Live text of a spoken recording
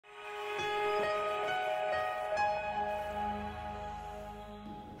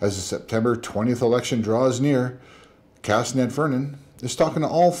As the September 20th election draws near, Cass Ned Fernan is talking to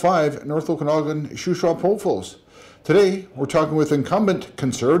all 5 North Okanagan-Shuswap hopefuls. Today, we're talking with incumbent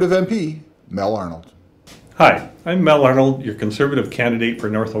Conservative MP, Mel Arnold. Hi, I'm Mel Arnold, your Conservative candidate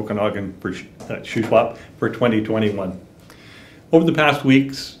for North Okanagan-Shuswap for 2021. Over the past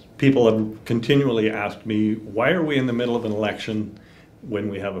weeks, people have continually asked me, why are we in the middle of an election when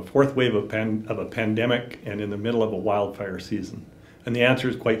we have a 4th wave of a pandemic and in the middle of a wildfire season? And the answer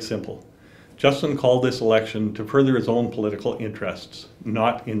is quite simple. Justin called this election to further his own political interests,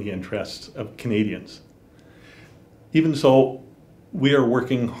 not in the interests of Canadians. Even so, we are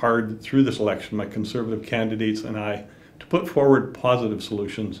working hard through this election, my Conservative candidates and I, to put forward positive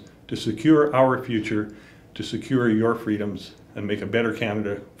solutions to secure our future, to secure your freedoms, and make a better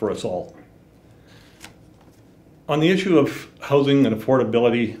Canada for us all. On the issue of housing and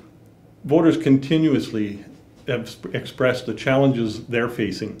affordability, voters continuously have expressed the challenges they're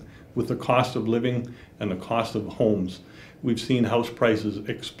facing with the cost of living and the cost of homes. We've seen house prices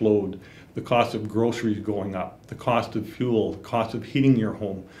explode, the cost of groceries going up, the cost of fuel, the cost of heating your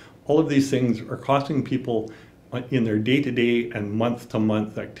home. All of these things are costing people in their day-to-day and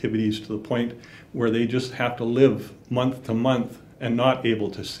month-to-month activities to the point where they just have to live month to month and not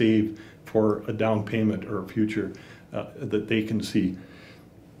able to save for a down payment or a future that they can see.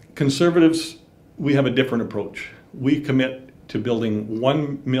 Conservatives, we have a different approach. We commit to building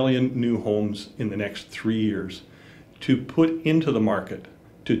 1 million new homes in the next 3 years to put into the market,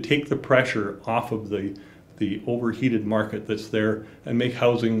 to take the pressure off of the overheated market that's there and make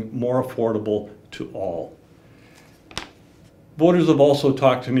housing more affordable to all. Voters have also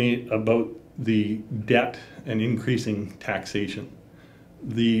talked to me about the debt and increasing taxation.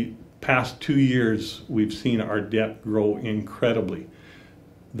 The past 2 years, we've seen our debt grow incredibly.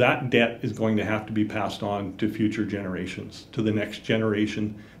 That debt is going to have to be passed on to future generations, to the next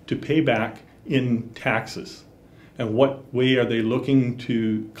generation, to pay back in taxes. And what way are they looking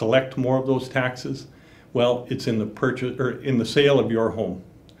to collect more of those taxes? Well, it's in the purchase or in the sale of your home.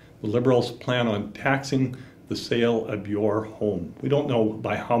 The Liberals plan on taxing the sale of your home. We don't know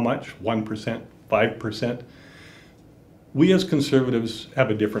by how much, 1%, 5%. We as Conservatives have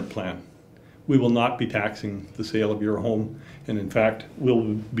a different plan. We will not be taxing the sale of your home, and in fact,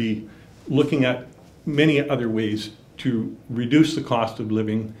 we'll be looking at many other ways to reduce the cost of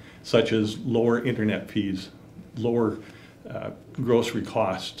living, such as lower internet fees, lower grocery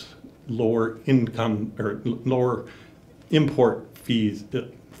costs, lower income or lower import fees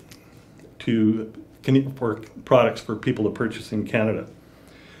for products for people to purchase in Canada.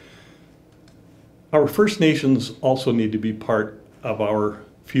 Our First Nations also need to be part of our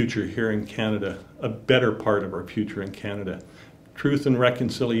future here in Canada, a better part of our future in Canada. Truth and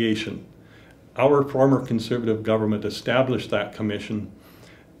Reconciliation. Our former Conservative government established that commission,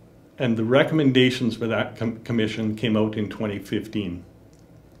 and the recommendations for that commission came out in 2015.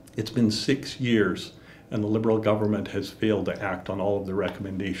 It's been 6 years, and the Liberal government has failed to act on all of the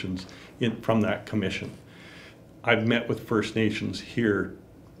recommendations from that commission. I've met with First Nations here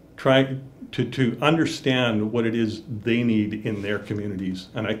trying to understand what it is they need in their communities,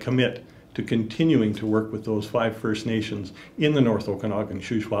 and I commit to continuing to work with those 5 First Nations in the North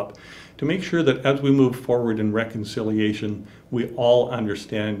Okanagan-Shuswap to make sure that as we move forward in reconciliation, we all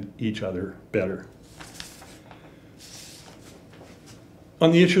understand each other better.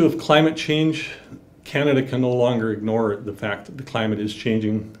 On the issue of climate change, Canada can no longer ignore the fact that the climate is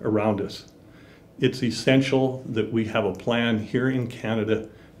changing around us. It's essential that we have a plan here in Canada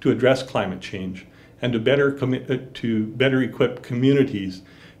to address climate change and to better equip communities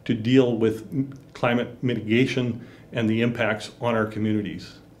to deal with climate mitigation and the impacts on our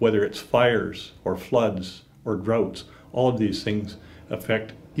communities. Whether it's fires or floods or droughts, all of these things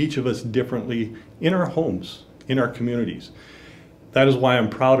affect each of us differently in our homes, in our communities. That is why I'm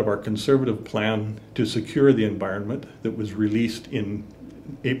proud of our Conservative plan to secure the environment that was released in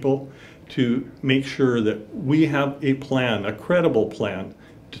April, to make sure that we have a plan, a credible plan,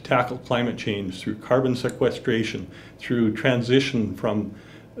 to tackle climate change through carbon sequestration, through transition from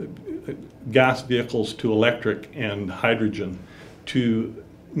gas vehicles to electric and hydrogen, to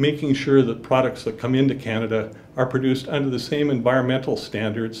making sure that products that come into Canada are produced under the same environmental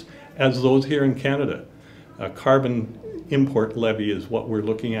standards as those here in Canada. A carbon import levy is what we're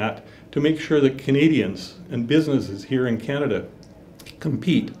looking at to make sure that Canadians and businesses here in Canada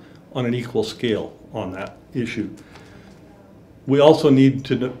compete on an equal scale on that issue. We also need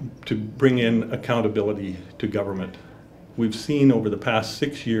to bring in accountability to government. We've seen over the past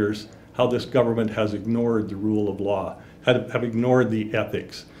 6 years how this government has ignored the rule of law, have ignored the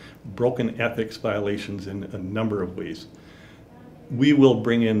ethics, broken ethics violations in a number of ways. We will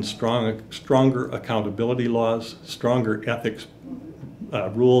bring in stronger accountability laws, stronger ethics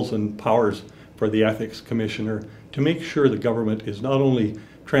rules and powers for the Ethics Commissioner to make sure the government is not only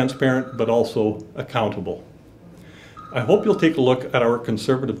transparent but also accountable. I hope you'll take a look at our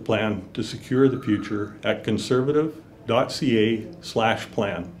conservative plan to secure the future at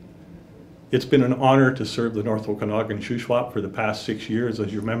conservative.ca/plan. It's been an honor to serve the North Okanagan-Shuswap for the past 6 years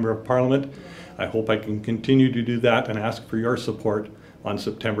as your Member of Parliament. I hope I can continue to do that and ask for your support on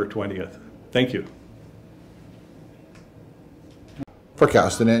September 20th. Thank you. For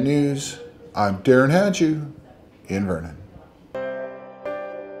Castanet News, I'm Darren Hadju in Vernon.